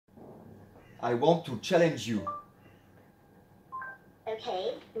I want to challenge you.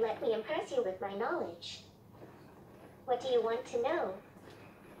 Okay, let me impress you with my knowledge. What do you want to know?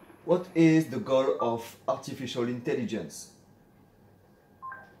 What is the goal of artificial intelligence?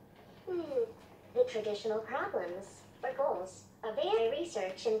 The traditional problems or goals of AI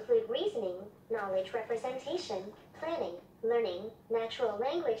research include reasoning, knowledge representation, planning, learning, natural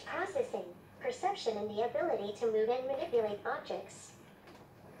language processing, perception, and the ability to move and manipulate objects.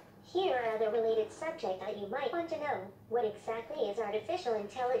 Here are other related subjects that you might want to know. What exactly is artificial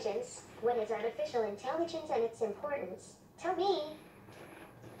intelligence? What is artificial intelligence and its importance? Tell me.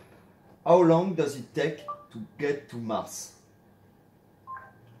 How long does it take to get to Mars?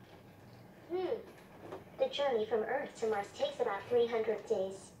 The journey from Earth to Mars takes about 300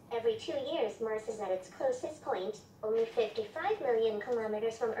 days. Every 2 years, Mars is at its closest point, only 55 million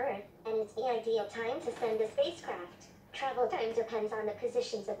kilometers from Earth, and it's the ideal time to send a spacecraft. Travel time depends on the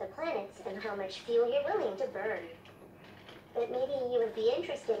positions of the planets and how much fuel you're willing to burn. But maybe you would be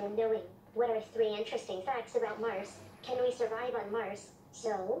interested in knowing, what are 3 interesting facts about Mars? Can we survive on Mars?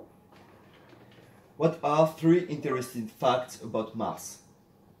 So? What are 3 interesting facts about Mars?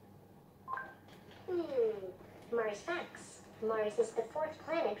 Mars facts. Mars is the 4th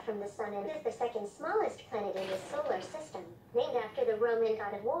planet from the Sun and is the 2nd smallest planet in the solar system. Named after the Roman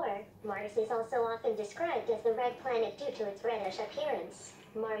god of war, Mars is also often described as the red planet due to its reddish appearance.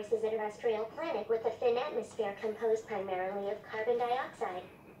 Mars is a terrestrial planet with a thin atmosphere composed primarily of carbon dioxide.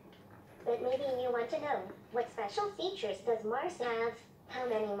 But maybe you want to know, what special features does Mars have? How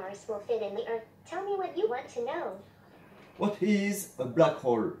many Mars will fit in the Earth? Tell me what you want to know. What is a black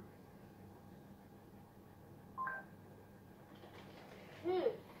hole?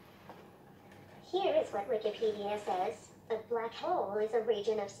 Here is what Wikipedia says. A black hole is a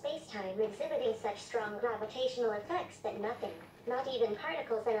region of space-time exhibiting such strong gravitational effects that nothing, not even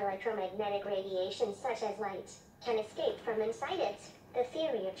particles and electromagnetic radiation such as light, can escape from inside it. The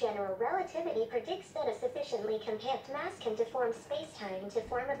theory of general relativity predicts that a sufficiently compact mass can deform space-time to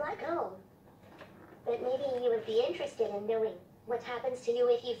form a black hole. But maybe you would be interested in knowing, what happens to you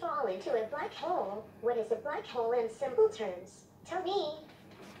if you fall into a black hole? What is a black hole in simple terms? Tell me.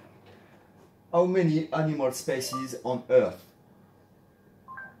 How many animal species on Earth?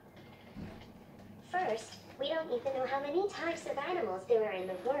 First, we don't even know how many types of animals there are in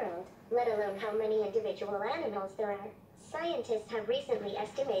the world, let alone how many individual animals there are. Scientists have recently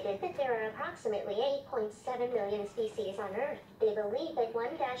estimated that there are approximately 8.7 million species on Earth. They believe that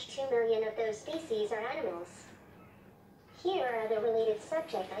 1-2 million of those species are animals. Here are the related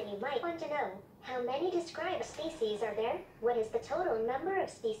subjects that you might want to know. How many described species are there? What is the total number of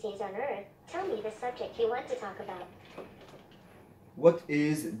species on Earth? Tell me the subject you want to talk about. What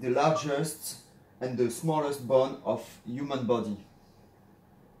is the largest and the smallest bone of human body?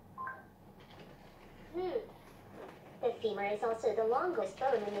 The femur is also the longest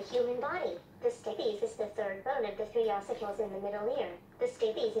bone in the human body. The stapes is the 3rd bone of the 3 ossicles in the middle ear. The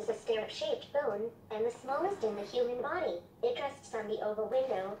stapes is a stirrup-shaped bone, and the smallest in the human body. It rests on the oval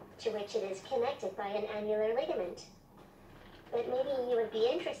window, to which it is connected by an annular ligament. But maybe you would be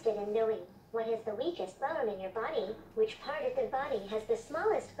interested in knowing, what is the weakest bone in your body? Which part of the body has the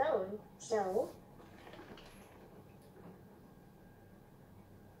smallest bone? So?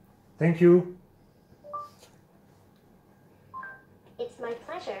 Thank you. It's my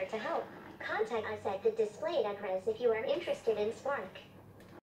pleasure to help. Contact us at the displayed address if you are interested in Spark.